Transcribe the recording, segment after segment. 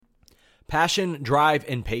Passion, drive,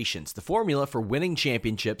 and patience. The formula for winning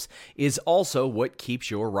championships is also what keeps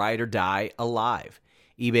your ride or die alive.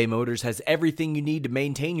 eBay Motors has everything you need to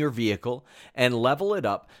maintain your vehicle and level it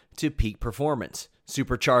up to peak performance.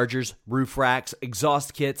 Superchargers, roof racks,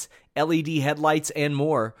 exhaust kits, LED headlights, and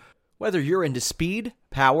more. Whether you're into speed,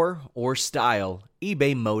 power, or style,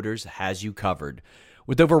 eBay Motors has you covered.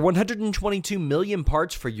 With over 122 million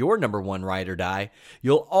parts for your number one ride or die,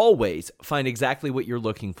 you'll always find exactly what you're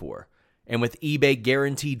looking for. And with eBay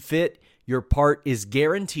Guaranteed Fit, your part is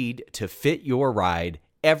guaranteed to fit your ride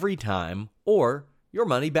every time or your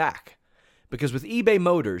money back. Because with eBay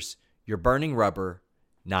Motors, you're burning rubber,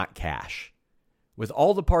 not cash. With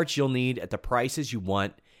all the parts you'll need at the prices you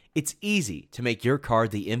want, it's easy to make your car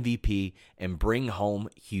the MVP and bring home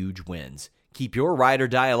huge wins. Keep your ride or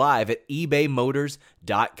die alive at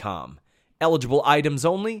ebaymotors.com. Eligible items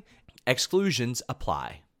only. Exclusions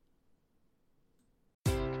apply.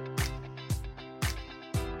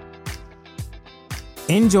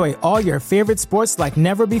 Enjoy all your favorite sports like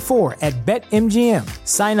never before at BetMGM.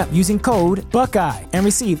 Sign up using code Buckeye and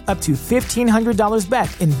receive up to $1,500 back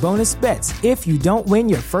in bonus bets if you don't win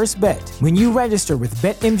your first bet. When you register with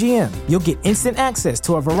BetMGM, you'll get instant access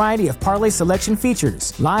to a variety of parlay selection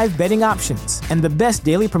features, live betting options, and the best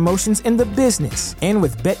daily promotions in the business. And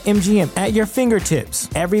with BetMGM at your fingertips,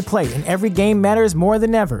 every play and every game matters more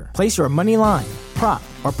than ever. Place your money line, prop,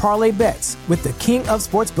 or parlay bets with the king of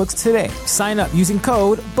sportsbooks today. Sign up using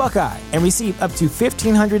code Buckeye and receive up to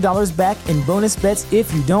 $1,500 back in bonus bets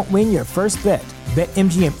if you don't win your first bet.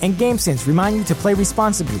 BetMGM and GameSense remind you to play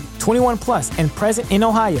responsibly. 21 plus and present in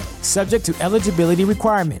Ohio, subject to eligibility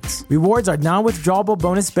requirements. Rewards are non-withdrawable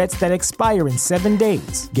bonus bets that expire in 7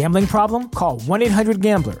 days. Gambling problem? Call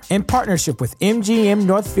 1-800-GAMBLER. In partnership with MGM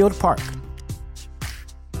Northfield Park.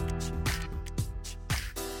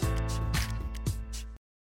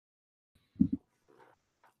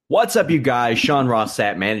 What's up, you guys? Sean Ross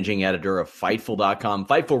Sapp, managing editor of Fightful.com,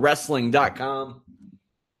 FightfulWrestling.com.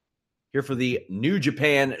 Here for the New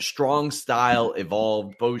Japan Strong Style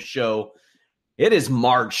Evolved post-show. It is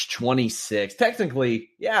March 26th.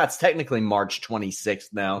 It's technically March 26th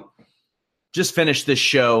now. Just finished this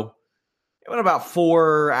show. It went about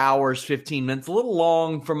 4 hours, 15 minutes. A little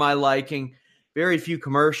long for my liking. Very few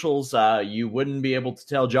commercials. You wouldn't be able to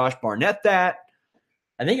tell Josh Barnett that.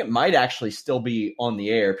 I think it might actually still be on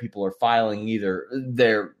the air. People are filing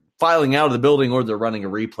they're filing out of the building or they're running a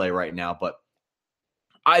replay right now. But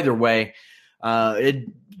either way,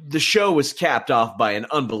 the show was capped off by an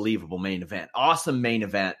unbelievable main event. Awesome main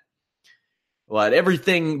event. But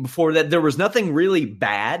everything before that, there was nothing really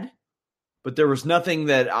bad, but there was nothing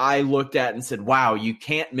that I looked at and said, wow, you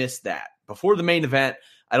can't miss that. Before the main event,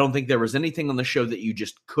 I don't think there was anything on the show that you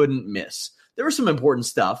just couldn't miss. There was some important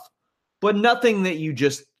stuff, but nothing that you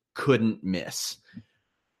just couldn't miss.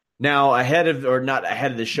 Now, during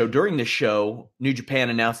the show, New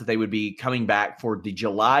Japan announced that they would be coming back for the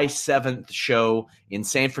July 7th show in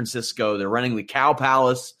San Francisco. They're running the Cow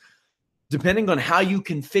Palace. Depending on how you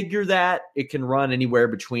configure that, it can run anywhere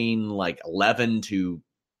between like 11 to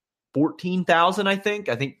 14,000, I think.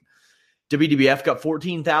 I think WWF got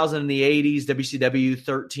 14,000 in the 80s, WCW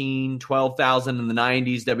 13, 12,000 in the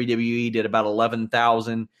 90s, WWE did about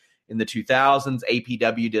 11,000 in the 2000s.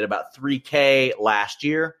 APW did about 3K last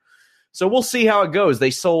year. So we'll see how it goes.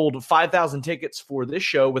 They sold 5,000 tickets for this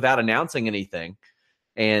show without announcing anything.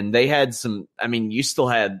 And they had you still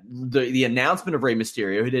had the announcement of Rey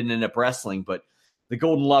Mysterio, who didn't end up wrestling, but the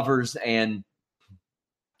Golden Lovers and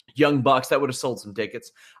Young Bucks, that would have sold some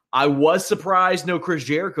tickets. I was surprised no Chris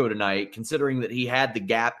Jericho tonight, considering that he had the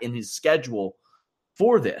gap in his schedule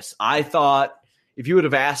for this. I thought if you would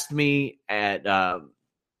have asked me at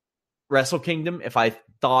Wrestle Kingdom if I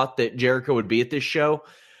thought that Jericho would be at this show,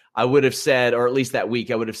 I would have said, or at least that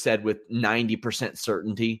week, I would have said with 90%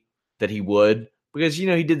 certainty that he would. Because,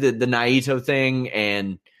 he did the Naito thing,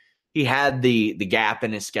 and he had the gap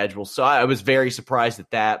in his schedule. So I was very surprised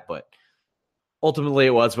at that, but ultimately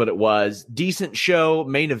it was what it was. Decent show,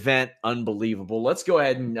 main event, unbelievable. Let's go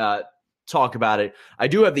ahead and talk about it. I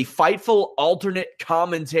do have the Fightful alternate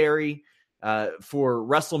commentary for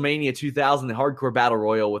WrestleMania 2000, the Hardcore Battle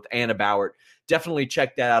Royal with Anna Bauer. Definitely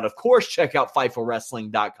check that out. Of course, check out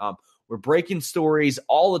FightfulWrestling.com. We're breaking stories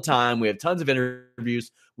all the time. We have tons of interviews.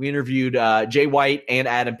 We interviewed Jay White and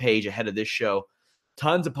Adam Page ahead of this show.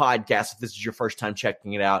 Tons of podcasts if this is your first time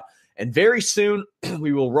checking it out. And very soon,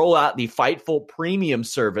 we will roll out the Fightful Premium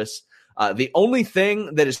service. The only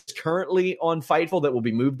thing that is currently on Fightful that will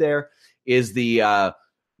be moved there is the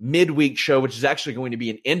midweek show, which is actually going to be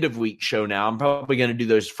an end-of-week show now. I'm probably going to do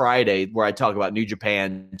those Friday where I talk about New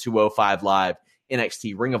Japan 205 Live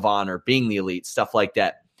NXT, Ring of Honor, Being the Elite, stuff like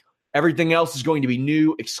that. Everything else is going to be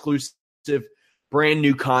new, exclusive, brand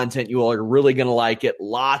new content. You all are really going to like it.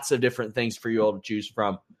 Lots of different things for you all to choose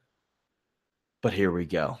from. But here we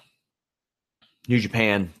go. New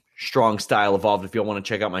Japan Strong Style Evolved. If you all want to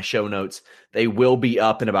check out my show notes, they will be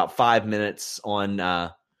up in about 5 minutes on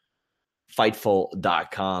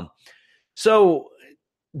Fightful.com. So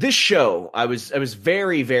this show, I was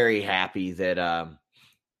very, very happy that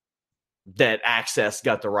that Access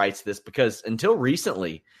got the rights to this, because until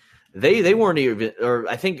recently, they weren't even, or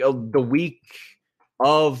I think the week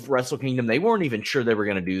of Wrestle Kingdom, they weren't even sure they were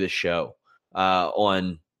going to do this show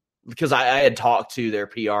because I had talked to their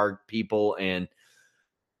PR people, and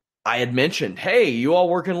I had mentioned, hey, you all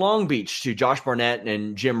work in Long Beach, to Josh Barnett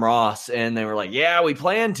and Jim Ross. And they were like, yeah, we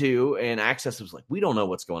plan to. And Access was like, we don't know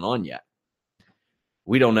what's going on yet.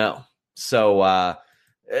 We don't know. So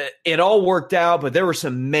it all worked out, but there were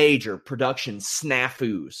some major production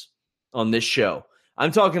snafus on this show.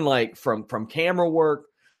 I'm talking like from camera work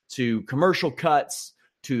to commercial cuts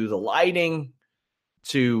to the lighting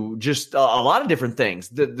to just a lot of different things.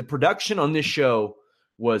 The production on this show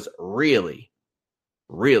was really,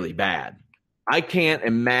 really bad. I can't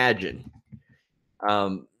imagine.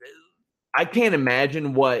 I can't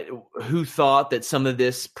imagine who thought that some of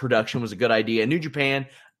this production was a good idea. New Japan,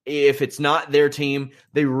 if it's not their team,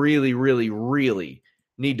 they really, really, really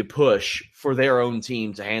need to push for their own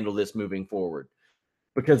team to handle this moving forward,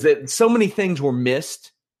 because so many things were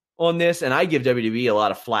missed on this, and I give WWE a lot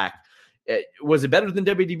of flack. Was it better than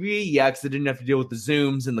WWE? Yeah, because they didn't have to deal with the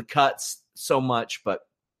zooms and the cuts so much, but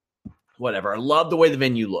whatever. I love the way the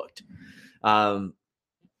venue looked.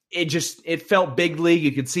 It felt big league.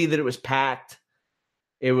 You could see that it was packed.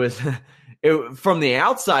 It was from the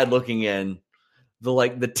outside looking in,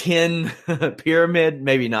 the 10 pyramid,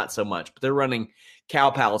 maybe not so much, but they're running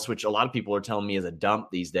Cow Palace, which a lot of people are telling me is a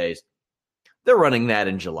dump these days. They're running that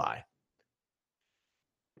in July.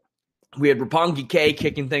 We had Roppongi K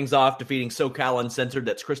kicking things off, defeating SoCal Uncensored.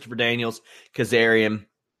 That's Christopher Daniels, Kazarian,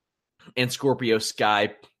 and Scorpio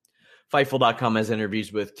Sky. Fightful.com has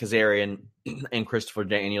interviews with Kazarian and Christopher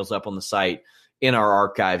Daniels up on the site in our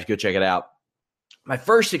archives. Go check it out. My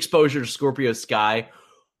first exposure to Scorpio Sky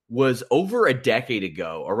was over a decade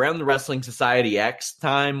ago, around the Wrestling Society X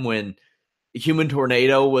time, when Human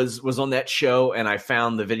Tornado was on that show, and I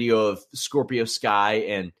found the video of Scorpio Sky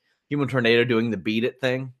and Human Tornado doing the Beat It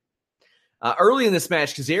thing. Early in this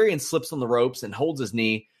match, Kazarian slips on the ropes and holds his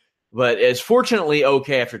knee, but is fortunately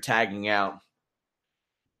okay after tagging out.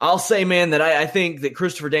 I'll say, man, that I think that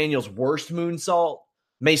Christopher Daniels' worst moonsault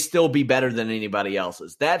may still be better than anybody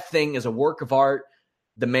else's. That thing is a work of art.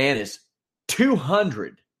 The man is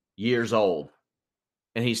 200 years old,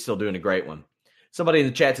 and he's still doing a great one. Somebody in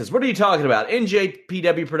the chat says, what are you talking about?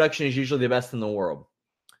 NJPW production is usually the best in the world.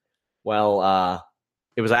 Well,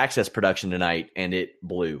 it was Access production tonight, and it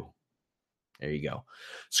blew. There you go.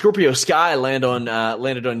 Scorpio Sky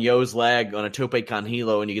landed on Yo's leg on a tope con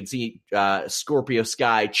hilo, and you can see Scorpio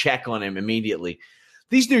Sky check on him immediately.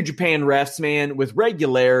 These New Japan refs, man, with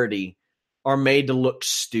regularity, are made to look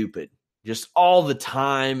stupid just all the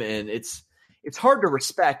time, and it's hard to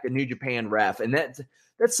respect a New Japan ref, and that's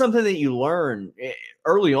something that you learn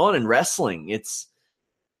early on in wrestling. It's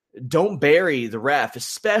don't bury the ref,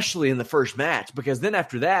 especially in the first match, because then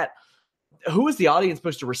after that, who is the audience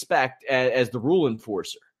supposed to respect as the rule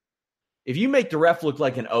enforcer? If you make the ref look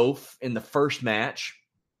like an oaf in the first match,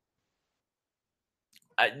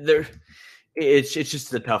 it's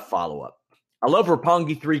just a tough follow-up. I love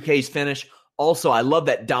Roppongi 3K's finish. Also, I love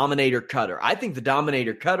that Dominator Cutter. I think the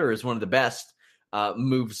Dominator Cutter is one of the best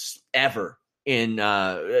moves ever in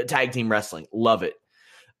tag team wrestling. Love it.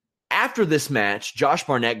 After this match, Josh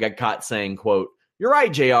Barnett got caught saying, quote, "You're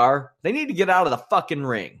right, JR. They need to get out of the fucking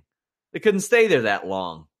ring. They couldn't stay there that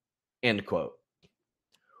long." End quote.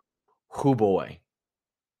 Hoo boy.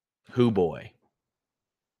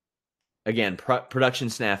 Again, production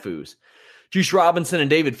snafus. Juice Robinson and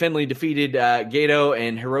David Finlay defeated Gato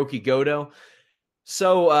and Hiroki Goto.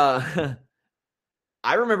 So I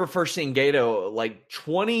remember first seeing Gato like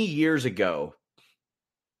 20 years ago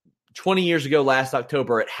last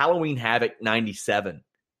October at Halloween Havoc 97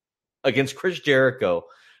 against Chris Jericho,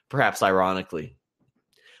 perhaps ironically.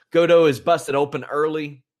 Goto is busted open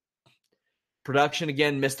early. Production,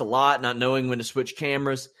 again, missed a lot, not knowing when to switch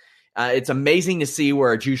cameras. It's amazing to see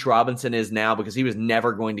where Juice Robinson is now, because he was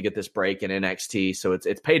never going to get this break in NXT, so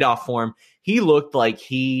it's paid off for him. He looked like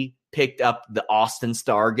he picked up the Austin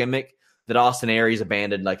Star gimmick that Austin Aries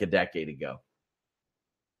abandoned like a decade ago.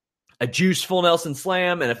 A Juice full Nelson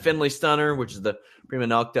Slam and a Finlay Stunner, which is the Prima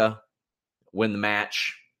Nocta, win the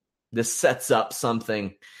match. this sets up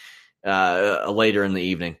something later in the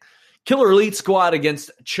evening. Killer Elite Squad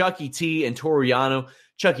against Chucky T and Toru Yano.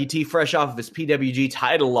 Chucky T fresh off of his PWG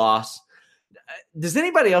title loss. Does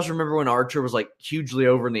anybody else remember when Archer was like hugely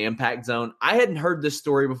over in the Impact Zone? I hadn't heard this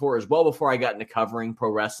story before, as well before I got into covering pro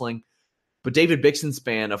wrestling. But David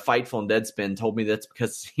Bixenspan of Fightful and Deadspin told me that's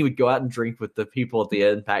because he would go out and drink with the people at the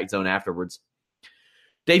Impact Zone afterwards.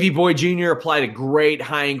 Davey Boy Jr. applied a great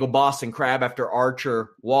high-angle Boston Crab after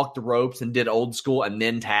Archer walked the ropes and did old school and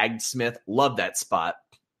then tagged Smith. Loved that spot.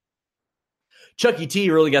 Chucky T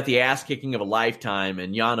really got the ass-kicking of a lifetime,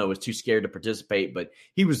 and Yano was too scared to participate, but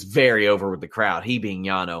he was very over with the crowd, he being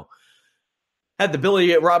Yano. Had the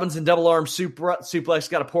Billy Robinson double arm suplex,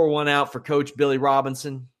 got to pour one out for Coach Billy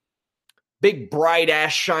Robinson. Big,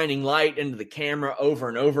 bright-ass shining light into the camera over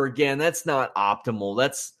and over again. That's not optimal.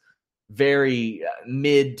 That's very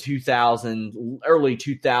mid-2000, early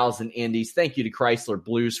 2000 indies. Thank you to Chrysler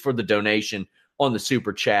Blues for the donation on the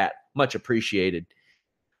Super Chat. Much appreciated.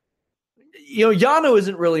 You know, Yano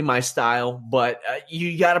isn't really my style, but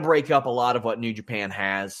you got to break up a lot of what New Japan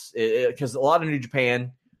has, because a lot of New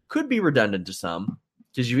Japan could be redundant to some,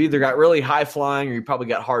 because you've either got really high-flying or you probably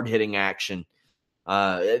got hard-hitting action.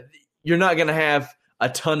 You're not going to have a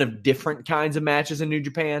ton of different kinds of matches in New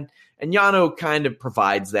Japan, and Yano kind of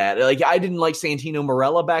provides that. Like, I didn't like Santino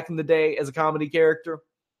Marella back in the day as a comedy character,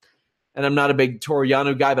 and I'm not a big Toru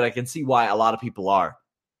Yano guy, but I can see why a lot of people are.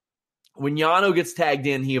 When Yano gets tagged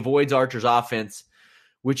in, he avoids Archer's offense,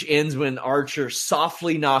 which ends when Archer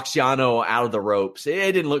softly knocks Yano out of the ropes.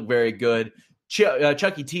 It didn't look very good.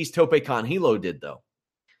 Chucky T's Tope Con Hilo did, though.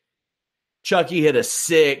 Chucky hit a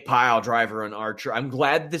sick pile driver on Archer. I'm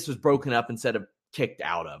glad this was broken up instead of kicked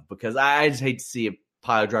out of, because I just hate to see a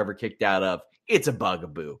pile driver kicked out of. It's a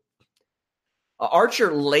bugaboo.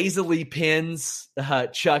 Archer lazily pins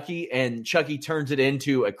Chucky, and Chucky turns it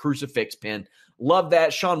into a crucifix pin. Love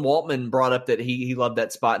that. Sean Waltman brought up that he loved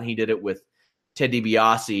that spot, and he did it with Ted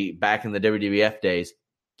DiBiase back in the WWF days.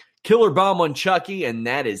 Killer bomb on Chucky, and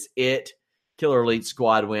that is it. Killer Elite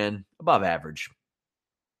Squad win. Above average.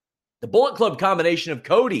 The Bullet Club combination of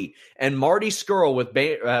Cody and Marty Scurll with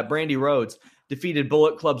Brandy Rhodes defeated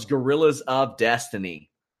Bullet Club's Gorillas of Destiny.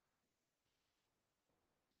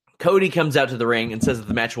 Cody comes out to the ring and says that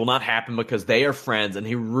the match will not happen because they are friends, and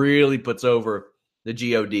he really puts over the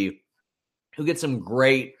GOD, who gets some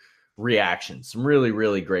great reactions, some really,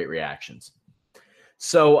 really great reactions.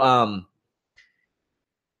 So,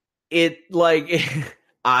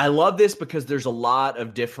 I love this because there's a lot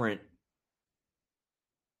of different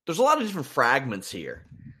fragments here.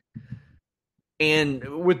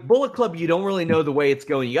 And with Bullet Club, you don't really know the way it's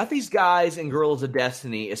going. You got these guys in Gorillas of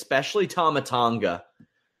Destiny, especially Tama Tonga,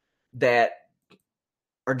 that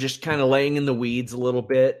are just kind of laying in the weeds a little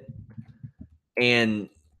bit. And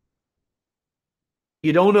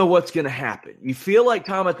you don't know what's going to happen. You feel like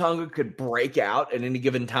Tama Tonga could break out at any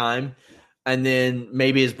given time, and then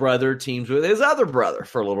maybe his brother teams with his other brother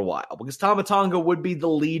for a little while, because Tama Tonga would be the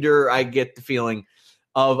leader, I get the feeling,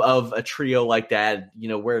 of a trio like that. You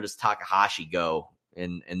know, where does Takahashi go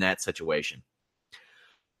in that situation?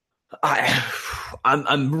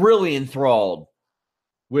 I'm really enthralled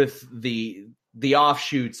with the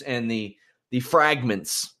offshoots and the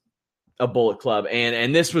fragments of Bullet Club,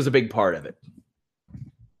 and this was a big part of it.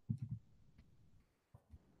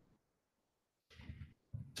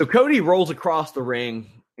 So Cody rolls across the ring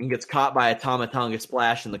and gets caught by a Tama Tonga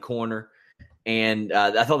splash in the corner, and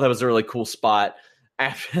I thought that was a really cool spot.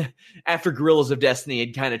 After Gorillas of Destiny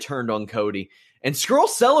had kind of turned on Cody, and Scurll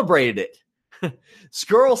celebrated it.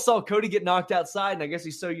 Scurll saw Cody get knocked outside, and I guess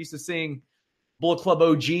he's so used to seeing Bullet Club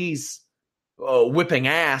OGs whipping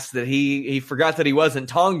ass that he forgot that he wasn't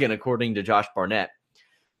Tongan, according to Josh Barnett.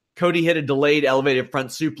 Cody hit a delayed elevated front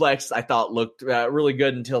suplex I thought looked really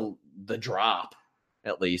good until the drop,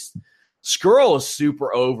 at least. Scurll is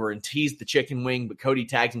super over and teased the chicken wing, but Cody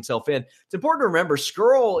tags himself in. It's important to remember,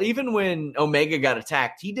 Scurll, even when Omega got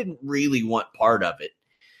attacked, he didn't really want part of it.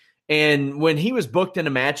 And when he was booked in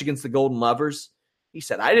a match against the Golden Lovers, he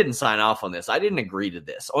said, I didn't sign off on this. I didn't agree to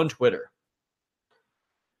this, on Twitter.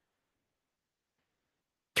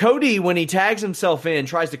 Cody, when he tags himself in,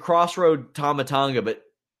 tries to crossroad Tama Tonga, but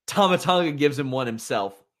Tama Tonga gives him one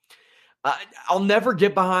himself. I'll never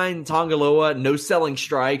get behind Tongaloa, no selling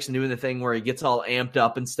strikes and doing the thing where he gets all amped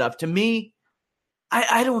up and stuff. To me,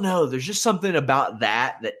 I don't know. There's just something about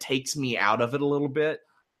that takes me out of it a little bit.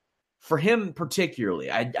 For him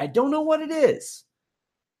particularly, I don't know what it is.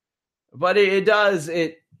 But it does.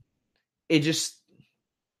 It just,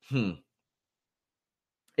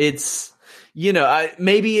 It's,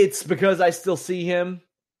 maybe it's because I still see him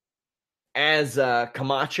as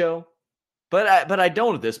Camacho, but I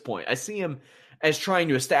don't at this point. I see him as trying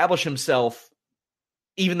to establish himself,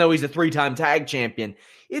 even though he's a 3-time tag champion.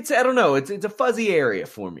 I don't know. It's a fuzzy area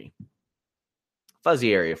for me.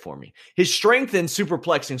 His strength in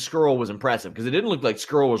superplexing Skrull was impressive because it didn't look like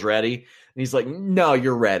Skrull was ready. And he's like, no,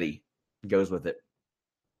 you're ready. He goes with it.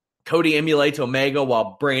 Cody emulates Omega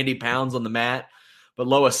while Brandy pounds on the mat, but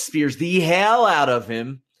Lois spears the hell out of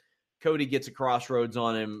him. Cody gets a crossroads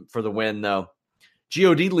on him for the win, though.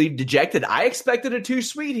 God leave dejected. I expected a too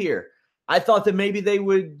sweet here. I thought that maybe they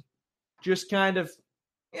would just kind of,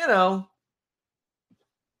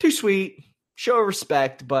 too sweet, show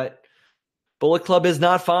respect, but Bullet Club is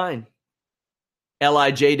not fine.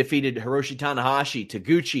 LIJ defeated Hiroshi Tanahashi,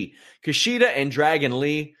 Taguchi, Kushida, and Dragon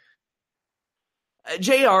Lee.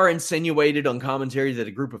 JR insinuated on commentary that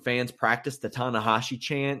a group of fans practiced the Tanahashi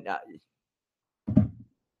chant.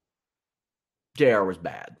 JR was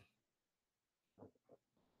bad.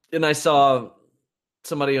 And I saw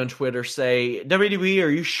somebody on Twitter say, WWE, are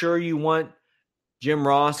you sure you want Jim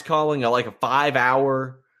Ross calling a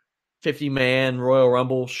 5-hour, 50-man Royal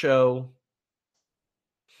Rumble show?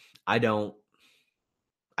 I don't.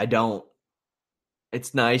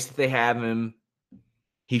 It's nice that they have him.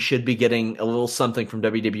 He should be getting a little something from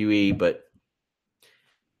WWE, but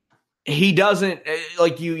he doesn't.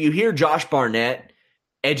 You hear Josh Barnett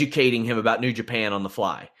educating him about New Japan on the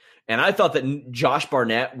fly. And I thought that Josh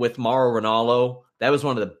Barnett with Mauro Ranallo, that was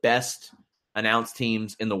one of the best announced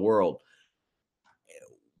teams in the world.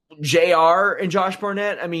 JR and Josh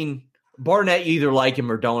Barnett, Barnett, you either like him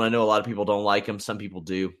or don't. I know a lot of people don't like him. Some people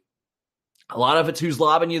do. A lot of it's who's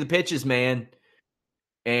lobbing you the pitches, man.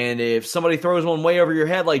 And if somebody throws one way over your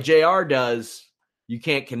head like JR does, you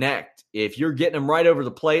can't connect. If you're getting them right over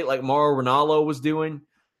the plate like Mauro Ranallo was doing,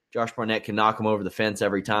 Josh Barnett can knock him over the fence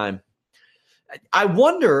every time. I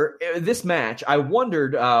wonder, this match,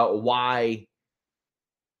 why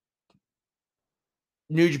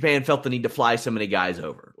New Japan felt the need to fly so many guys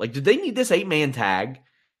over. Did they need this 8-man tag?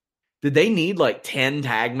 Did they need 10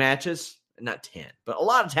 tag matches? Not 10, but a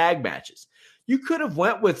lot of tag matches. You could have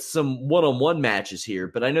went with some one-on-one matches here,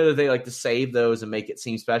 but I know that they like to save those and make it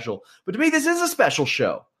seem special. But to me, this is a special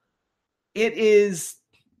show. It is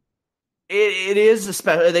a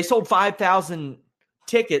special. They sold 5,000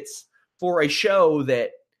 tickets for a show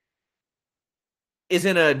that is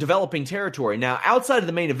in a developing territory. Now, outside of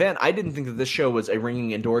the main event, I didn't think that this show was a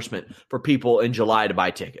ringing endorsement for people in July to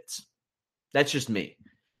buy tickets. That's just me.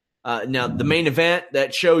 Now, the main event,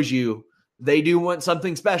 that shows you they do want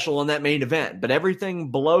something special on that main event. But everything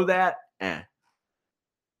below that,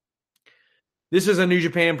 This is a New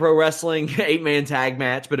Japan Pro Wrestling 8-man tag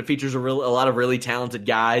match, but it features a lot of really talented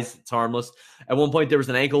guys. It's harmless. At one point, there was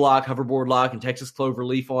an ankle lock, hoverboard lock, and Texas Clover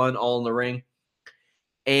Leaf all in the ring.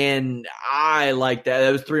 And I like that.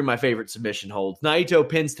 That was 3 of my favorite submission holds. Naito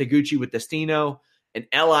pins Taguchi with Destino, and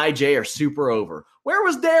LIJ are super over. Where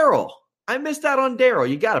was Daryl? I missed out on Daryl.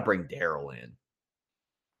 You got to bring Daryl in.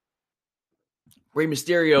 Rey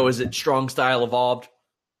Mysterio is at Strong Style Evolved.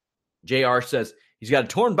 JR says he's got a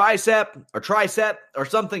torn bicep or tricep or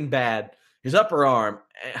something bad. His upper arm.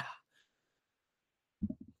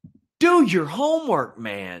 Do your homework,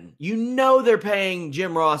 man. You know they're paying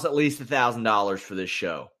Jim Ross at least $1,000 for this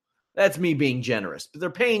show. That's me being generous. But they're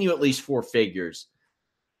paying you at least 4 figures.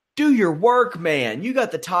 Do your work, man. You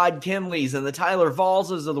got the Todd Kinleys and the Tyler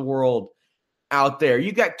Valses of the world out there.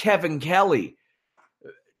 You got Kevin Kelly.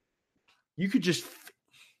 You could just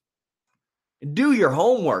do your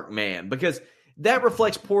homework, man, because that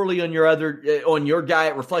reflects poorly on your guy.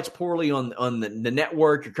 It reflects poorly on the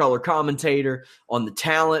network, your color commentator, on the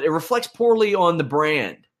talent. It reflects poorly on the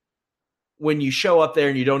brand when you show up there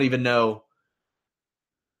and you don't even know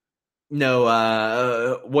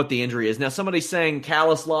what the injury is. Now, somebody's saying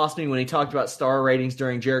Callis lost me when he talked about star ratings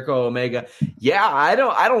during Jericho Omega. Yeah, I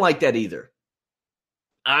don't like that either.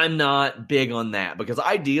 I'm not big on that because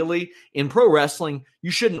ideally in pro wrestling,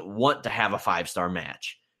 you shouldn't want to have a 5-star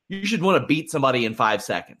match. You should want to beat somebody in 5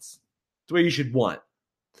 seconds. That's what you should want.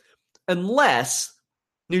 Unless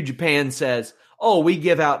New Japan says, oh, we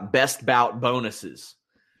give out best bout bonuses.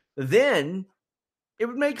 Then it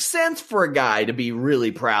would make sense for a guy to be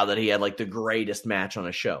really proud that he had the greatest match on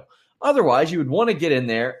a show. Otherwise, you would want to get in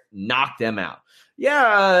there, knock them out.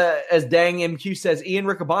 Yeah, as Dang MQ says, Ian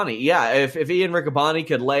Riccaboni. Yeah, if Ian Riccaboni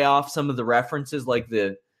could lay off some of the references like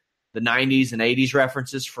the 90s and 80s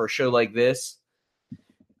references for a show like this,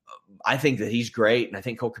 I think that he's great, and I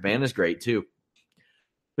think Colt Cabana is great too.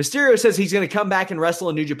 Mysterio says he's going to come back and wrestle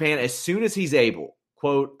in New Japan as soon as he's able.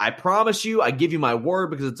 Quote, I promise you, I give you my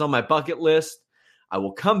word because it's on my bucket list. I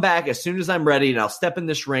will come back as soon as I'm ready, and I'll step in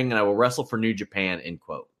this ring, and I will wrestle for New Japan, end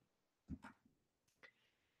quote.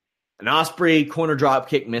 An Ospreay corner drop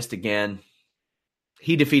kick missed again.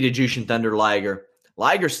 He defeated Jushin Thunder Liger.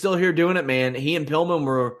 Liger's still here doing it, man. He and Pillman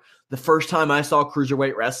were the first time I saw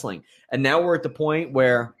cruiserweight wrestling. And now we're at the point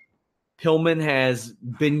where Pillman has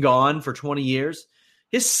been gone for 20 years.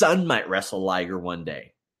 His son might wrestle Liger one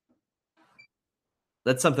day.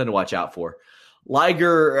 That's something to watch out for.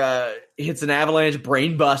 Liger hits an avalanche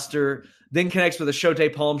brainbuster, then connects with a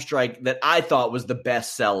Shote palm strike that I thought was the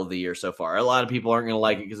best sell of the year so far. A lot of people aren't going to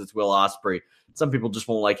like it because it's Will Ospreay. Some people just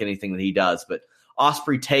won't like anything that he does. But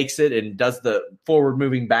Ospreay takes it and does the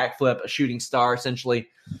forward-moving backflip, a shooting star essentially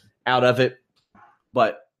out of it.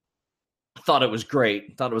 But I thought it was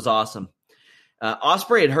great. Thought it was awesome.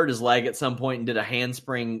 Ospreay had hurt his leg at some point and did a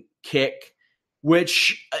handspring kick,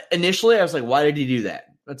 which initially I was like, why did he do that?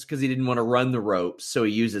 That's because he didn't want to run the ropes, so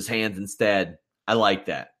he used his hands instead. I like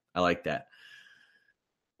that. The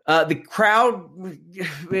crowd,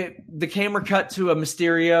 the camera cut to a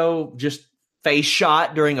Mysterio just face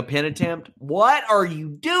shot during a pin attempt. What are you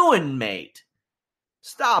doing, mate?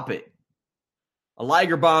 Stop it. A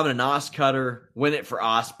Liger bomb and an Os cutter win it for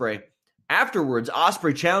Ospreay. Afterwards,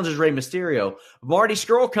 Ospreay challenges Rey Mysterio. Marty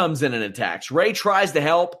Scurll comes in and attacks. Rey tries to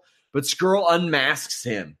help, but Scurll unmasks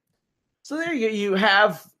him. So there you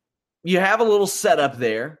have a little setup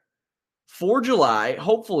there for July.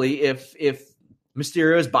 Hopefully, if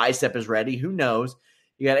Mysterio's bicep is ready, who knows?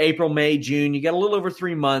 You got April, May, June. You got a little over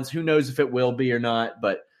 3 months. Who knows if it will be or not?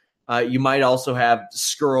 But you might also have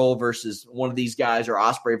Scurll versus one of these guys, or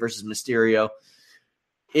Ospreay versus Mysterio.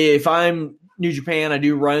 If I'm New Japan, I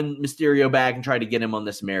do run Mysterio back and try to get him on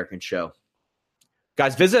this American show.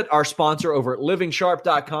 Guys, visit our sponsor over at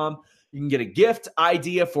livingsharp.com. You can get a gift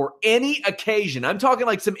idea for any occasion. I'm talking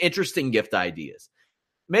like some interesting gift ideas.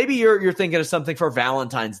 Maybe you're thinking of something for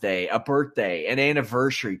Valentine's Day, a birthday, an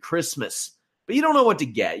anniversary, Christmas, but you don't know what to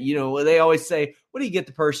get. You know, they always say, what do you get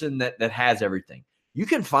the person that has everything? You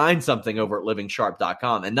can find something over at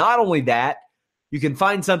livingsharp.com. And not only that, you can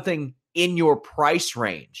find something in your price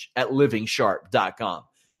range at livingsharp.com.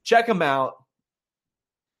 Check them out.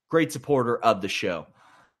 Great supporter of the show.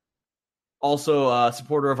 Also a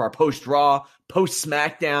supporter of our post-Raw,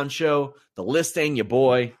 post-SmackDown show, The Listing, your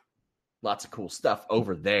boy. Lots of cool stuff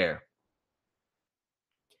over there.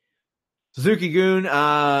 Suzuki-gun,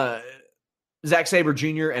 Zack Sabre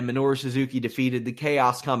Jr. and Minoru Suzuki defeated the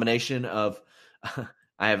Chaos combination of,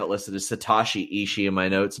 I have it listed as Satoshi Ishii in my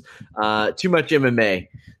notes, Too Much MMA.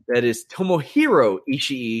 That is Tomohiro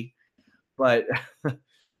Ishii, but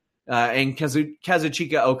and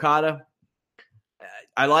Kazuchika Okada.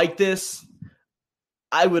 I like this.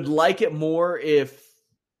 I would like it more if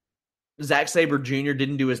Zack Sabre Jr.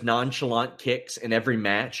 didn't do his nonchalant kicks in every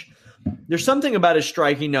match. There's something about his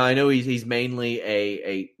striking. Now, I know he's mainly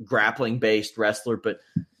a grappling-based wrestler, but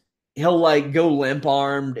he'll like go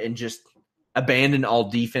limp-armed and just abandon all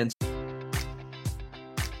defense.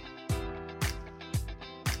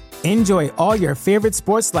 Enjoy all your favorite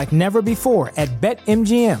sports like never before at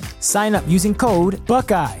BetMGM. Sign up using code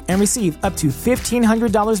Buckeye and receive up to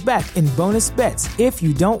 $1,500 back in bonus bets if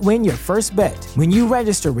you don't win your first bet. When you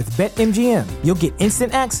register with BetMGM, you'll get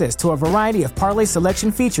instant access to a variety of parlay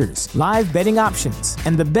selection features, live betting options,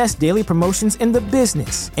 and the best daily promotions in the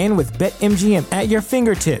business. And with BetMGM at your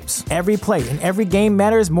fingertips, every play and every game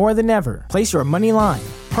matters more than ever. Place your money line,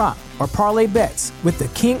 prop, or parlay bets with the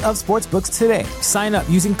king of sportsbooks today. Sign up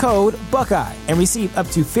using code Buckeye and receive up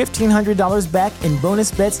to $1,500 back in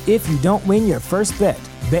bonus bets if you don't win your first bet.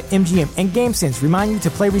 BetMGM and GameSense remind you to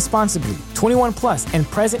play responsibly. 21 plus and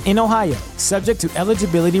present in Ohio, subject to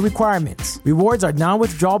eligibility requirements. Rewards are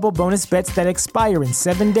non-withdrawable bonus bets that expire in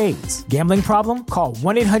 7 days. Gambling problem? Call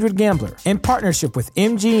 1-800-GAMBLER. In partnership with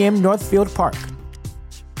MGM Northfield Park.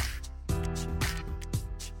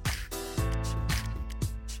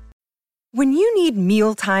 When you need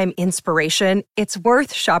mealtime inspiration, it's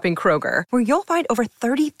worth shopping Kroger, where you'll find over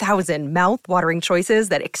 30,000 mouth-watering choices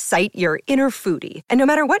that excite your inner foodie. And no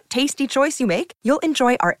matter what tasty choice you make, you'll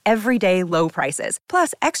enjoy our everyday low prices,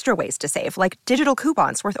 plus extra ways to save, like digital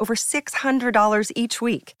coupons worth over $600 each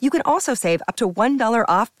week. You can also save up to $1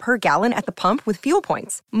 off per gallon at the pump with fuel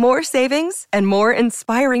points. More savings and more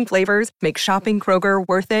inspiring flavors make shopping Kroger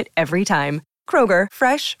worth it every time. Kroger,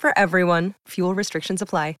 fresh for everyone. Fuel restrictions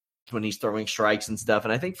apply. When he's throwing strikes and stuff.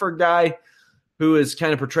 And I think for a guy who is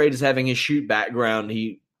kind of portrayed as having his shoot background,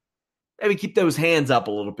 he maybe keep those hands up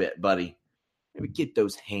a little bit, buddy. Maybe get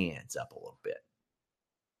those hands up a little bit.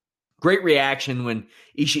 Great reaction when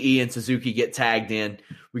Ishii and Suzuki get tagged in.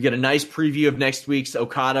 We get a nice preview of next week's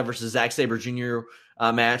Okada versus Zack Sabre Jr.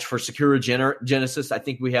 match for Sakura Genesis. I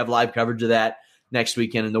think we have live coverage of that next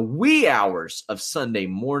weekend in the wee hours of Sunday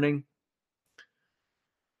morning.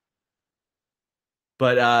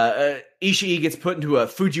 But Ishii gets put into a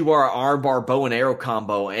Fujiwara armbar bow and arrow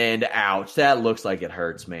combo, and ouch, that looks like it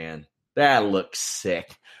hurts, man. That looks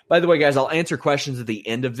sick. By the way, guys, I'll answer questions at the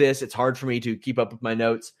end of this. It's hard for me to keep up with my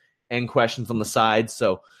notes and questions on the side,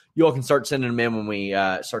 so you all can start sending them in when we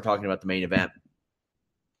start talking about the main event.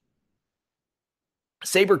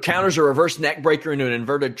 Sabre counters a reverse neck breaker into an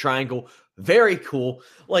inverted triangle. Very cool.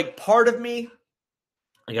 Like, part of me,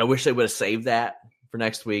 like, I wish they would have saved that for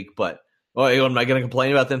next week, but am I going to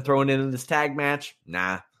complain about them throwing it in this tag match?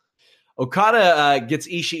 Nah. Okada gets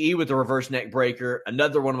Ishii with the reverse neck breaker.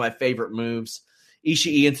 Another one of my favorite moves.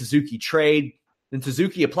 Ishii and Suzuki trade. Then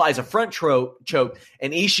Suzuki applies a front choke,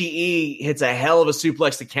 and Ishii hits a hell of a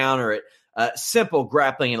suplex to counter it. Simple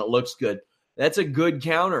grappling, and it looks good. That's a good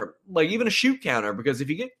counter, like even a shoot counter, because if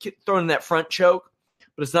you get thrown in that front choke,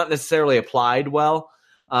 but it's not necessarily applied well,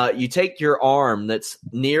 you take your arm that's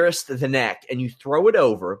nearest the neck and you throw it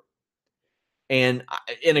over. And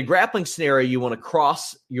in a grappling scenario, you want to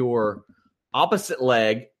cross your opposite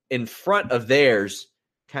leg in front of theirs,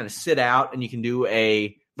 kind of sit out, and you can do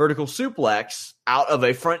a vertical suplex out of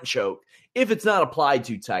a front choke if it's not applied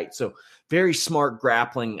too tight. So very smart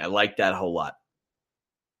grappling. I like that a whole lot.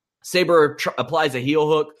 Sabre applies a heel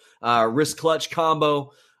hook, wrist clutch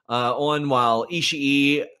combo on while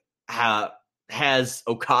Ishii has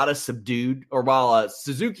Okada subdued, or while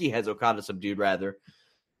Suzuki has Okada subdued, rather.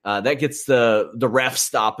 That gets the ref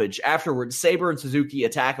stoppage. Afterwards, Sabre and Suzuki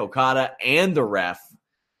attack Okada and the ref.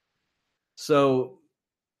 So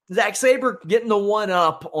Zack Sabre getting the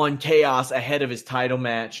one-up on Chaos ahead of his title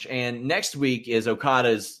match. And next week is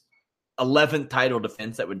Okada's 11th title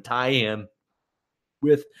defense that would tie him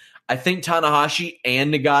with, I think, Tanahashi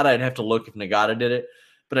and Nagata. I'd have to look if Nagata did it.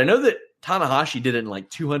 But I know that Tanahashi did it in like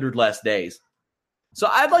 200 less days. So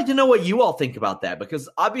I'd like to know what you all think about that, because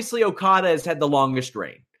obviously Okada has had the longest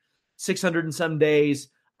reign. 600 and some days.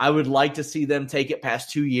 I would like to see them take it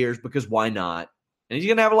past 2 years, because why not? And he's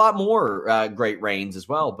going to have a lot more great reigns as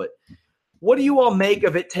well. But what do you all make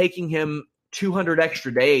of it taking him 200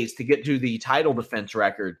 extra days to get to the title defense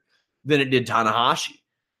record than it did Tanahashi?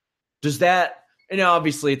 Does that,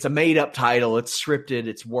 obviously it's a made-up title, it's scripted,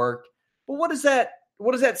 it's worked. But what does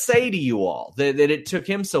that say to you all, that it took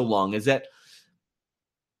him so long? Is that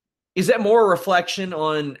more a reflection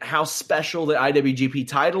on how special the IWGP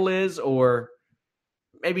title is, or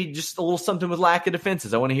maybe just a little something with lack of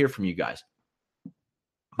defenses? I want to hear from you guys.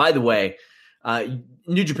 By the way,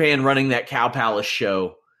 New Japan running that Cow Palace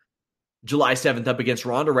show July 7th up against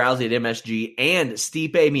Ronda Rousey at MSG and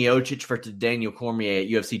Stipe Miocic for Daniel Cormier at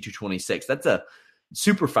UFC 226. That's a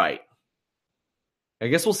super fight. I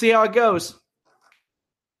guess we'll see how it goes.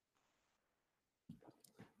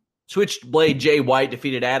 Switchblade Jay White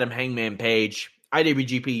defeated Adam Hangman Page,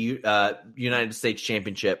 IWGP United States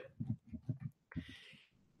Championship.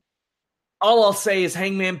 All I'll say is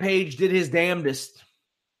Hangman Page did his damnedest.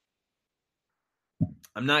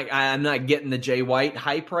 I'm not getting the Jay White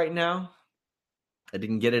hype right now. I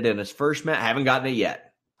didn't get it in his first match. I haven't gotten it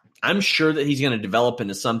yet. I'm sure that he's going to develop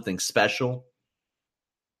into something special.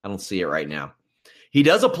 I don't see it right now. He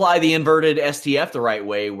does apply the inverted STF the right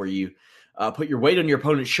way, where you put your weight on your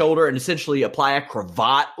opponent's shoulder and essentially apply a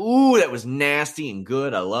cravat. Ooh, that was nasty and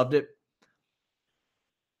good. I loved it.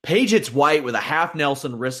 Page hits White with a half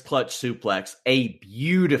Nelson wrist clutch suplex. A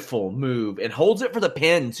beautiful move. And holds it for the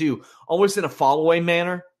pin, too. Almost in a follow-away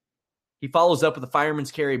manner. He follows up with a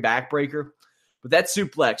fireman's carry backbreaker. But that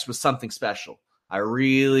suplex was something special. I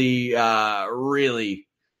really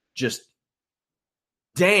just...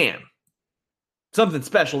 Damn. Something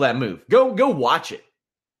special, that move. Go watch it.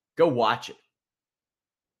 Go watch it.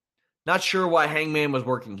 Not sure why Hangman was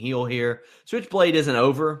working heel here. Switchblade isn't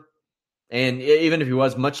over. And even if he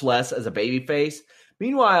was, much less as a babyface.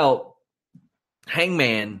 Meanwhile,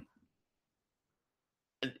 Hangman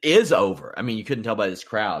is over. I mean, you couldn't tell by this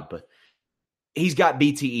crowd, but he's got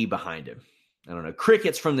BTE behind him. I don't know.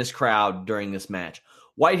 Crickets from this crowd during this match.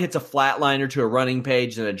 White hits a flatliner to a running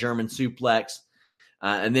Page and a German suplex.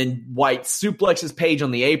 And then White suplexes Page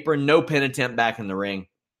on the apron. No pin attempt back in the ring.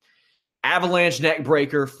 Avalanche neck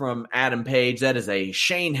breaker from Adam Page. That is a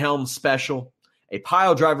Shane Helms special. A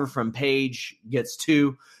pile driver from Page gets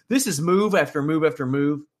 2. This is move after move after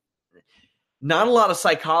move. Not a lot of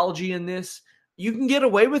psychology in this. You can get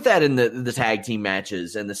away with that in the tag team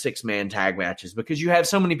matches and the 6-man tag matches, because you have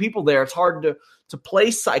so many people there. It's hard to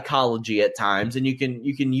play psychology at times, and you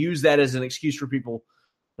can use that as an excuse for people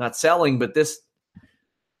not selling. But this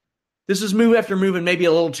this is move after move and maybe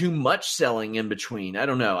a little too much selling in between. I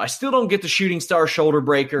don't know. I still don't get the shooting star shoulder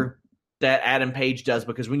breaker that Adam Page does,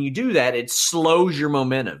 because when you do that, it slows your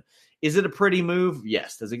momentum. Is it a pretty move?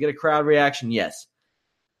 Yes. Does it get a crowd reaction? Yes.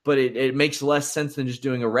 But it makes less sense than just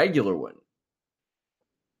doing a regular one.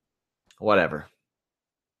 Whatever.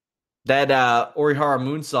 That Orihara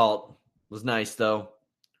moonsault was nice, though.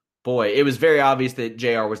 Boy, it was very obvious that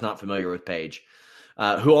JR was not familiar with Page,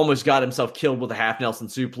 who almost got himself killed with a half Nelson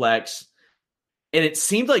suplex. And it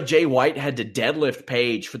seemed like Jay White had to deadlift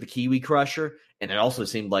Page for the Kiwi Crusher. And it also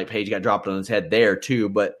seemed like Page got dropped on his head there, too.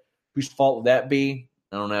 But whose fault would that be?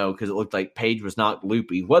 I don't know, because it looked like Page was not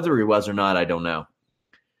loopy. Whether he was or not, I don't know.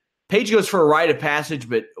 Page goes for a rite of passage,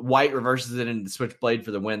 but White reverses it into the switchblade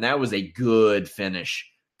for the win. That was a good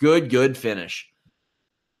finish. Good finish.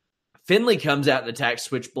 Finley comes out and attacks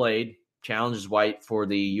Switchblade, challenges White for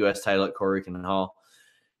the U.S. title at Korakuen Hall.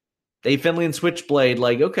 Finley and Switchblade,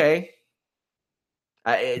 like, okay.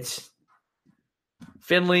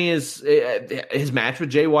 Finley his match with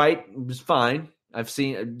Jay White was fine. I've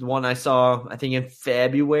seen the one I saw, I think in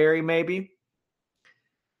February, maybe.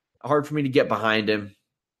 Hard for me to get behind him,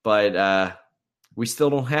 but we still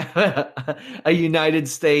don't have a United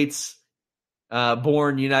States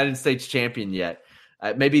born United States champion yet.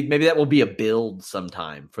 Maybe that will be a build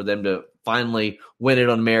sometime for them to finally win it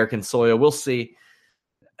on American soil. We'll see.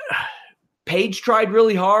 Page tried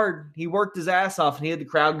really hard. He worked his ass off, and he had the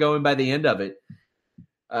crowd going by the end of it.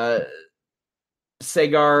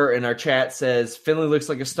 Sagar in our chat says, Finley looks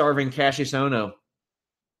like a starving Cassius Ohno.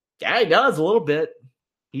 Yeah, he does a little bit.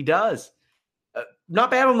 He does.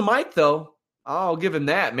 Not bad on the mic, though. I'll give him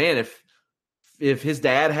that. Man, if his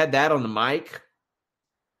dad had that on the mic,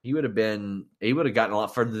 he would have gotten a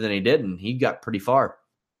lot further than he did, and he got pretty far.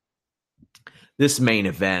 This main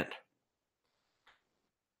event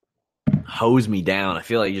hose me down. I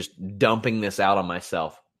feel like just dumping this out on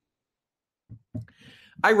myself.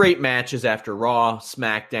 I rate matches after Raw,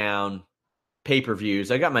 SmackDown,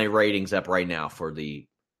 pay-per-views. I got my ratings up right now for the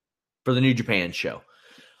New Japan show.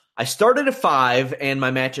 I started at 5, and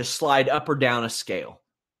my matches slide up or down a scale.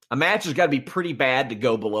 A match has got to be pretty bad to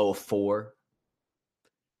go below a 4.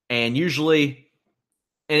 And usually,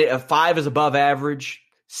 a 5 is above average.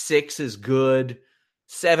 6 is good.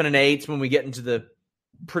 7 and 8 is when we get into the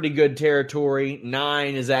pretty good territory.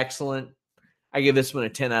 9 is excellent. I give this one a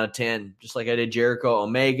 10 out of 10, just like I did Jericho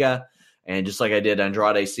Omega, and just like I did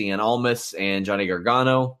Andrade Cien Almas and Johnny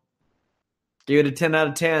Gargano. Give it a 10 out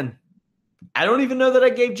of 10. I don't even know that I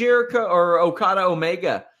gave Jericho or Okada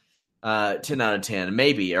Omega 10 out of 10,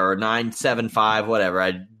 maybe, or 9.75, whatever.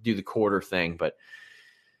 I do the quarter thing, but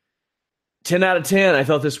 10 out of 10. I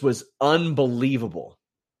thought this was unbelievable.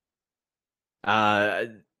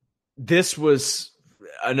 This was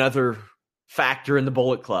another factor in the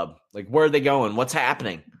Bullet Club. Like, where are they going? What's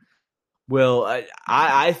happening? Well,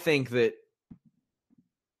 I think that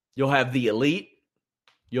you'll have the Elite,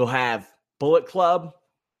 you'll have Bullet Club,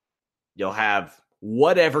 you'll have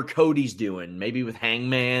whatever Cody's doing, maybe with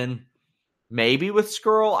Hangman, maybe with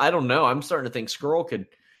Skrull. I don't know. I'm starting to think Skrull could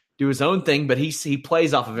do his own thing, but he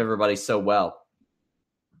plays off of everybody so well.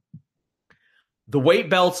 The weight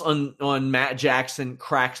belts on Matt Jackson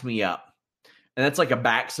cracks me up. And that's like a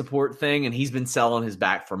back support thing, and he's been selling his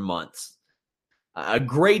back for months. A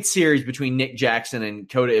great series between Nick Jackson and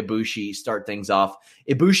Kota Ibushi start things off.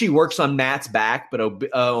 Ibushi works on Matt's back, but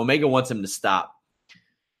Omega wants him to stop.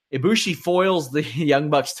 Ibushi foils the Young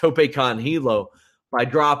Bucks Tope Con Hilo by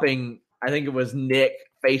dropping, I think it was Nick,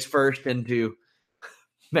 face first into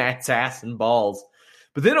Matt's ass and balls.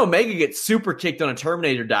 But then Omega gets super kicked on a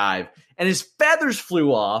Terminator dive, and his feathers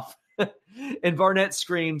flew off. And Barnett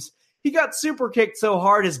screams, he got super kicked so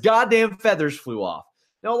hard his goddamn feathers flew off.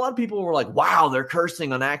 Now, a lot of people were like, wow, they're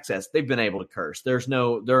cursing on Access. They've been able to curse. There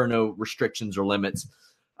are no restrictions or limits.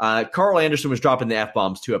 Carl Anderson was dropping the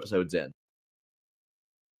F-bombs 2 episodes in.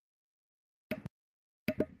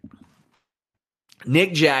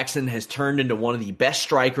 Nick Jackson has turned into one of the best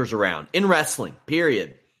strikers around in wrestling,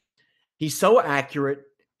 period. He's so accurate.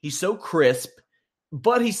 He's so crisp,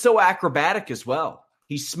 but he's so acrobatic as well.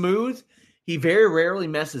 He's smooth. He very rarely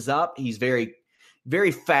messes up. He's very,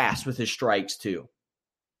 very fast with his strikes too.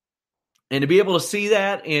 And to be able to see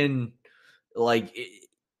that in like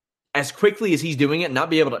as quickly as he's doing it and not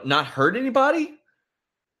be able to not hurt anybody.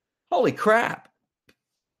 Holy crap.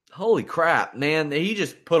 Holy crap, man. He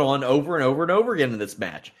just put on over and over and over again in this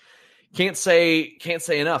match. Can't say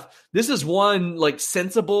enough. This is one like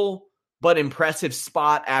sensible but impressive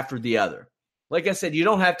spot after the other. Like I said, you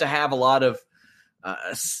don't have to have a lot of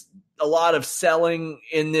selling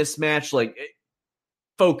in this match, like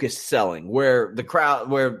focused selling, where the crowd,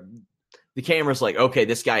 where the camera's like, okay,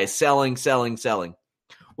 this guy is selling.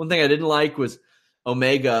 One thing I didn't like was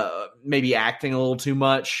Omega maybe acting a little too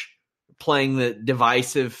much, playing the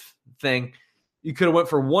divisive thing. You could have went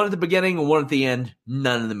for one at the beginning and one at the end,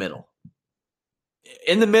 none in the middle.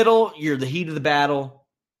 In the middle, you're the heat of the battle.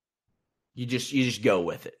 You just go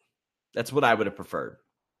with it. That's what I would have preferred.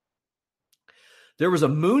 There was a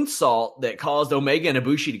moonsault that caused Omega and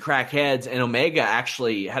Ibushi to crack heads, and Omega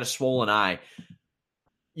actually had a swollen eye.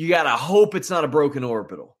 You got to hope it's not a broken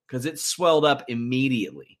orbital because it swelled up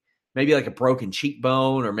immediately. Maybe like a broken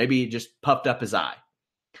cheekbone, or maybe it just puffed up his eye.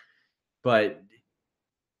 But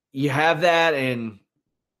you have that, and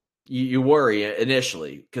you worry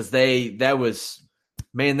initially because they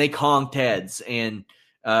conked heads. And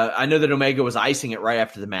I know that Omega was icing it right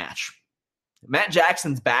after the match. Matt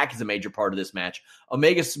Jackson's back is a major part of this match.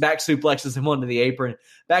 Omega's back suplexes him onto the apron.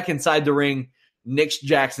 Back inside the ring, Nick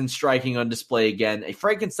Jackson striking on display again. A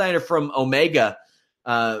Frankensteiner from Omega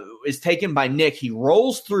is taken by Nick. He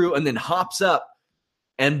rolls through and then hops up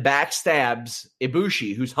and backstabs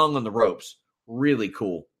Ibushi, who's hung on the ropes. Really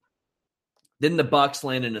cool. Then the Bucks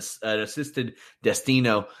land an assisted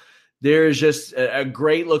Destino. There's just a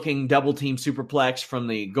great-looking double-team superplex from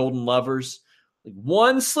the Golden Lovers. Like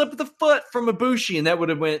one slip of the foot from Ibushi, and that would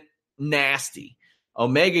have went nasty.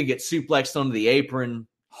 Omega gets suplexed onto the apron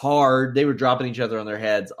hard. They were dropping each other on their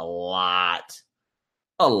heads a lot.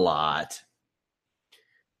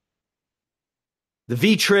 The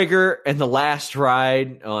V-trigger and the last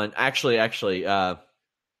ride on... Actually, I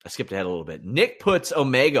skipped ahead a little bit. Nick puts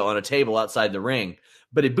Omega on a table outside the ring,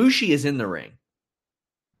 but Ibushi is in the ring.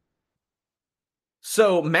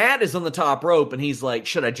 So Matt is on the top rope, and he's like,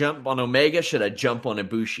 should I jump on Omega? Should I jump on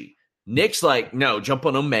Ibushi? Nick's like, no, jump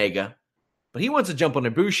on Omega. But he wants to jump on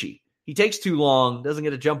Ibushi. He takes too long, doesn't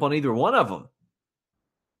get to jump on either one of them.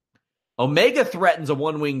 Omega threatens a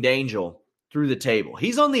one-winged angel through the table.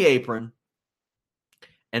 He's on the apron,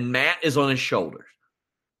 and Matt is on his shoulders.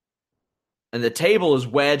 And the table is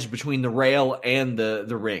wedged between the rail and the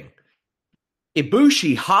ring.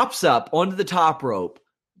 Ibushi hops up onto the top rope,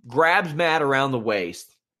 grabs Matt around the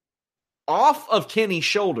waist, off of Kenny's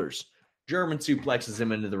shoulders, German suplexes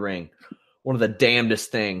him into the ring. One of the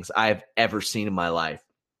damnedest things I have ever seen in my life.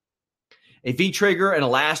 A V-trigger and a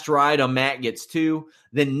last ride on Matt gets 2.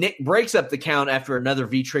 Then Nick breaks up the count after another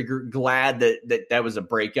V-trigger, glad that was a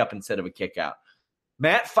breakup instead of a kick out.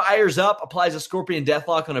 Matt fires up, applies a Scorpion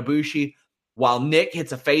Deathlock on Ibushi, while Nick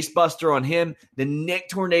hits a face buster on him. Then Nick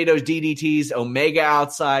tornadoes DDTs, Omega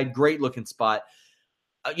outside, great looking spot.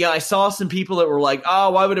 I saw some people that were like,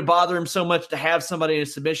 oh, why would it bother him so much to have somebody in a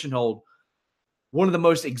submission hold? One of the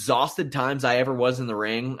most exhausted times I ever was in the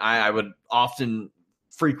ring. I would often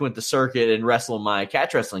frequent the circuit and wrestle my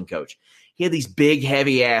catch wrestling coach. He had these big,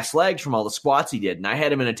 heavy-ass legs from all the squats he did, and I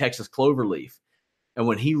had him in a Texas Cloverleaf. And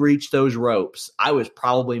when he reached those ropes, I was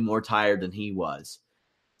probably more tired than he was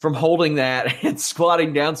from holding that and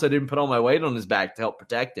squatting down so I didn't put all my weight on his back to help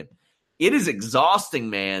protect him. It is exhausting,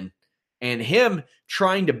 man. And him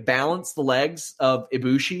trying to balance the legs of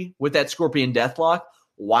Ibushi with that Scorpion Deathlock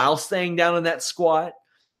while staying down in that squat,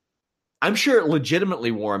 I'm sure it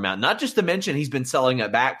legitimately wore him out. Not just to mention he's been selling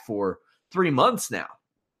it back for 3 months now.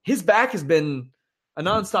 His back has been a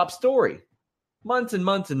nonstop story. Months and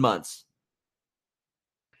months and months.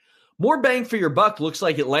 More bang for your buck looks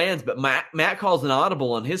like it lands, but Matt calls an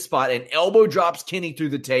audible on his spot and elbow drops Kenny through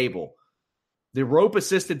the table. The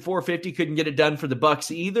rope-assisted 450 couldn't get it done for the Bucks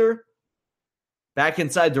either. Back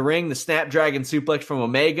inside the ring, the Snapdragon suplex from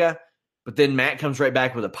Omega, but then Matt comes right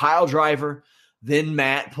back with a pile driver. Then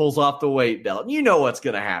Matt pulls off the weight belt. You know what's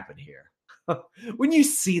going to happen here. When you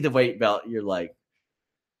see the weight belt, you're like,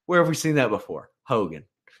 where have we seen that before? Hogan.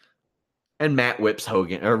 And Matt whips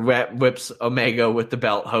Omega with the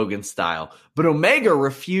belt Hogan style. But Omega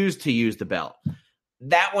refused to use the belt.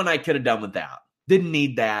 That one I could have done without. Didn't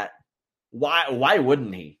need that. Why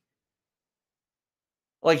wouldn't he?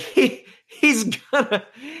 Like he's gonna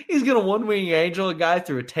one-winged angel a guy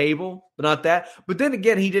through a table, but not that. But then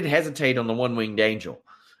again, he did hesitate on the one-winged angel.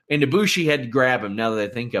 And Ibushi had to grab him now that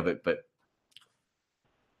I think of it, but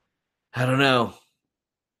I don't know.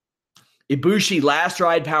 Ibushi last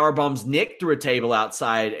ride powerbombs Nick through a table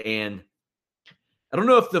outside, and I don't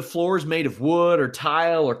know if the floor is made of wood or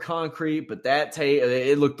tile or concrete, but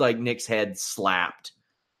it looked like Nick's head slapped,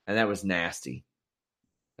 and that was nasty.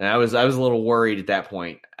 And I was a little worried at that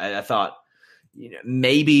point. I thought,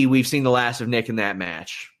 maybe we've seen the last of Nick in that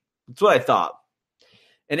match. That's what I thought.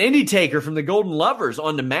 An Indie Taker from the Golden Lovers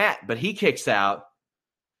onto Matt, but he kicks out.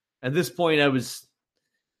 At this point, I was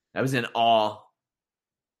in awe.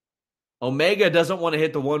 Omega doesn't want to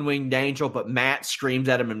hit the one-winged angel, but Matt screams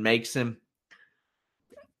at him and makes him.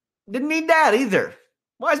 Didn't need that either.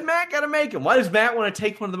 Why is Matt got to make him? Why does Matt want to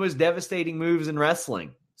take one of the most devastating moves in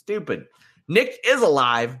wrestling? Stupid. Nick is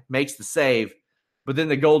alive, makes the save, but then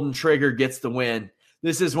the Golden Trigger gets the win.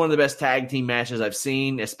 This is one of the best tag team matches I've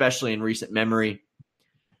seen, especially in recent memory.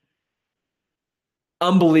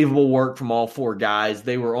 Unbelievable work from all four guys.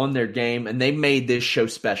 They were on their game, and they made this show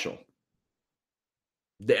special.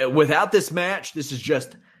 Without this match, this is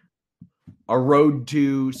just a Road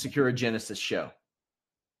to Sakura Genesis show.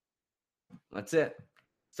 That's it.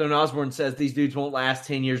 Stone Osborne says these dudes won't last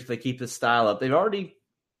 10 years if they keep this style up. They've already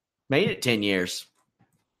made it 10 years.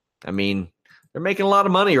 I mean, they're making a lot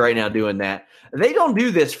of money right now doing that. They don't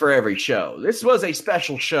do this for every show. This was a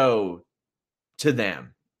special show to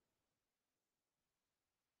them.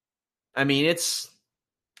 I mean, it's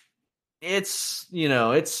a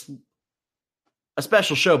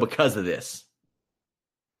special show because of this.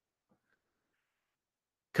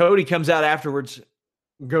 Cody comes out afterwards,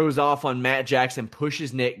 goes off on Matt Jackson,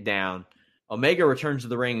 pushes Nick down. Omega returns to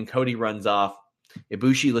the ring, and Cody runs off.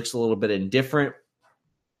 Ibushi looks a little bit indifferent.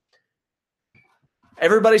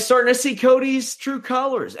 Everybody's starting to see Cody's true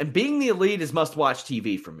colors. And being the Elite is must-watch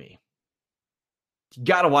TV for me. You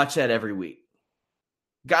got to watch that every week.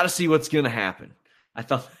 Got to see what's going to happen. I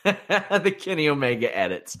thought the Kenny Omega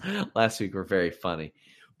edits last week were very funny.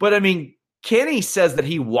 But, I mean, Kenny says that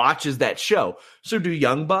he watches that show. So do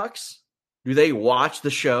Young Bucks? Do they watch the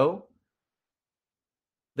show?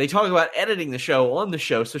 They talk about editing the show on the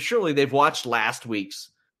show, so surely they've watched last week's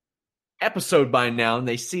episode by now, and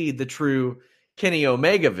they see the true Kenny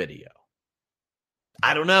Omega video.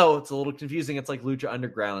 I don't know. It's a little confusing. It's like Lucha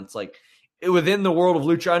Underground. It's like within the world of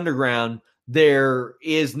Lucha Underground, there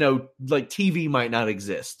is no, like, TV might not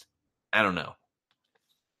exist. I don't know.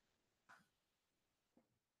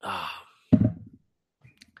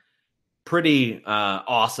 Pretty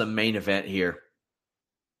awesome main event here.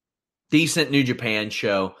 Decent New Japan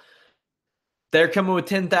show. They're coming with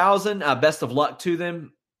 10,000. Best of luck to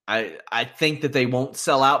them. I think that they won't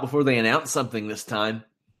sell out before they announce something this time.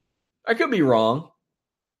 I could be wrong.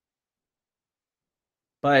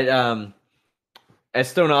 But as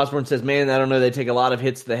Stone Osborne says, man, I don't know. They take a lot of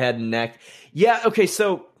hits to the head and neck. Yeah, okay,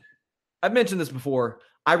 so I've mentioned this before.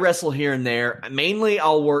 I wrestle here and there. Mainly,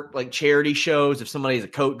 I'll work like charity shows if somebody has a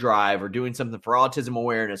coat drive or doing something for autism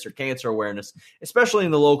awareness or cancer awareness, especially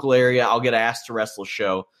in the local area. I'll get asked to wrestle a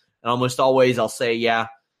show. And almost always I'll say, yeah,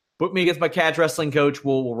 book me against my catch wrestling coach.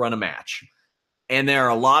 We'll run a match. And there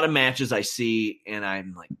are a lot of matches I see, and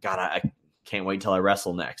I'm like, God, I can't wait until I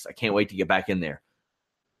wrestle next. I can't wait to get back in there.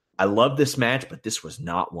 I love this match, but this was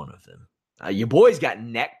not one of them. Your boy's got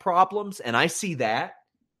neck problems, and I see that.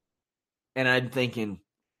 And I'm thinking,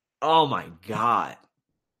 oh my God.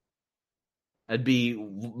 I'd be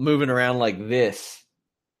moving around like this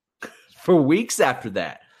for weeks after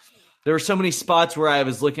that. There were so many spots where I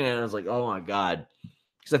was looking at it and I was like, oh my God.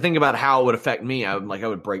 Because I think about how it would affect me. I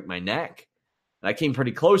would break my neck. And I came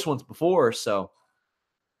pretty close once before, so.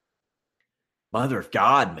 Mother of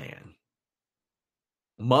God, man.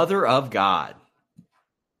 Mother of God.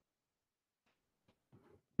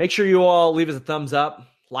 Make sure you all leave us a thumbs up.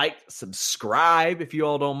 Like, subscribe if you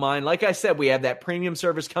all don't mind. Like I said, we have that premium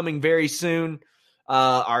service coming very soon.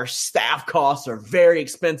 Our staff costs are very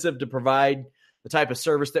expensive to provide the type of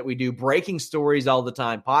service that we do. Breaking stories all the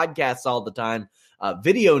time, podcasts all the time,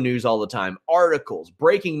 video news all the time, articles,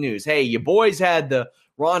 breaking news. Hey, you boys had the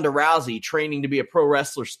Ronda Rousey training to be a pro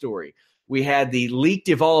wrestler story. We had the leaked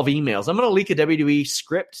Evolve emails. I'm going to leak a WWE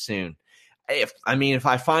script soon. If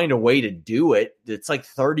I find a way to do it, it's like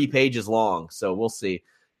 30 pages long. So we'll see.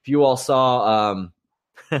 If you all saw,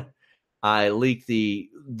 I leaked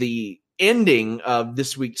the ending of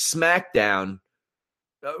this week's SmackDown,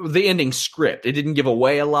 the ending script. It didn't give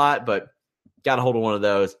away a lot, but got a hold of one of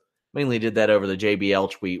those. Mainly did that over the JBL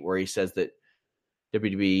tweet where he says that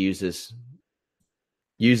WWE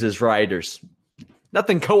uses writers.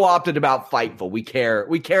 Nothing co-opted about Fightful. We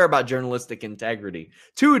care about journalistic integrity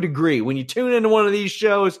to a degree. When you tune into one of these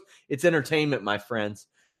shows, it's entertainment, my friends.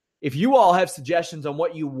 If you all have suggestions on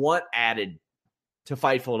what you want added to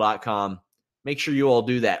Fightful.com, make sure you all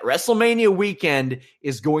do that. WrestleMania weekend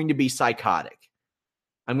is going to be psychotic.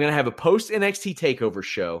 I'm going to have a post-NXT TakeOver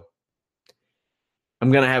show.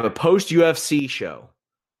 I'm going to have a post-UFC show.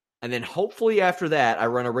 And then hopefully after that, I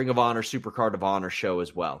run a Ring of Honor Supercard of Honor show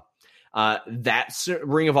as well. That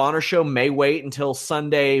Ring of Honor show may wait until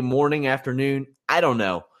Sunday morning, afternoon. I don't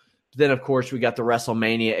know. Then, of course, we got the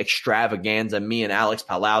WrestleMania extravaganza, me and Alex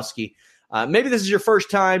Palowski. Maybe this is your first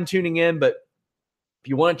time tuning in, but if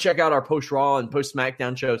you want to check out our post-Raw and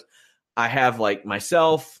post-SmackDown shows, I have like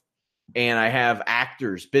myself and I have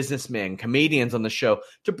actors, businessmen, comedians on the show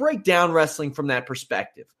to break down wrestling from that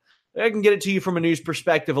perspective. I can get it to you from a news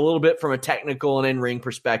perspective, a little bit from a technical and in-ring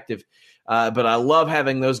perspective. But I love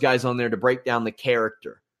having those guys on there to break down the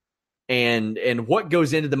character and what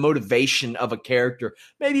goes into the motivation of a character,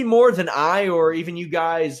 maybe more than I or even you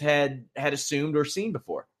guys had assumed or seen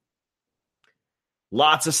before.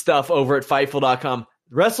 Lots of stuff over at Fightful.com.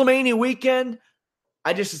 WrestleMania weekend,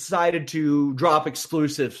 I just decided to drop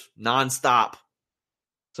exclusives nonstop.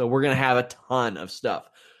 So we're going to have a ton of stuff.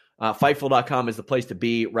 Fightful.com is the place to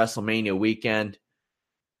be WrestleMania weekend.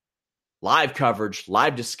 Live coverage,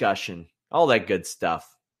 live discussion, all that good stuff.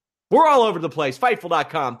 We're all over the place.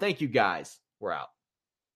 Fightful.com. Thank you, guys. We're out.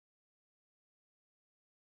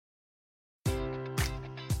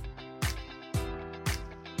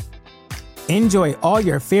 Enjoy all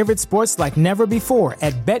your favorite sports like never before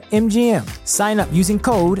at BetMGM. Sign up using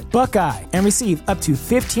code Buckeye and receive up to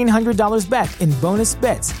 $1,500 back in bonus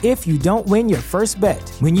bets if you don't win your first bet.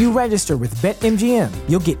 When you register with BetMGM,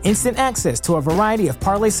 you'll get instant access to a variety of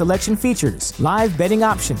parlay selection features, live betting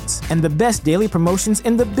options, and the best daily promotions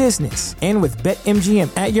in the business. And with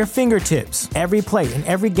BetMGM at your fingertips, every play and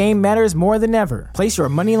every game matters more than ever. Place your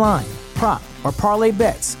money line, prop, or parlay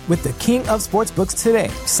bets with the king of sportsbooks today.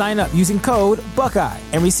 Sign up using code Buckeye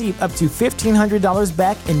and receive up to $1,500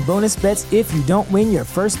 back in bonus bets if you don't win your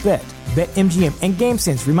first bet. BetMGM and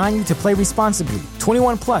GameSense remind you to play responsibly.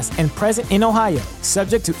 21 plus and present in Ohio,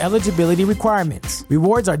 subject to eligibility requirements.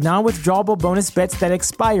 Rewards are non-withdrawable bonus bets that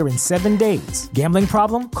expire in 7 days. Gambling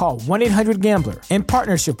problem? Call 1-800-GAMBLER in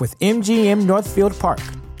partnership with MGM Northfield Park.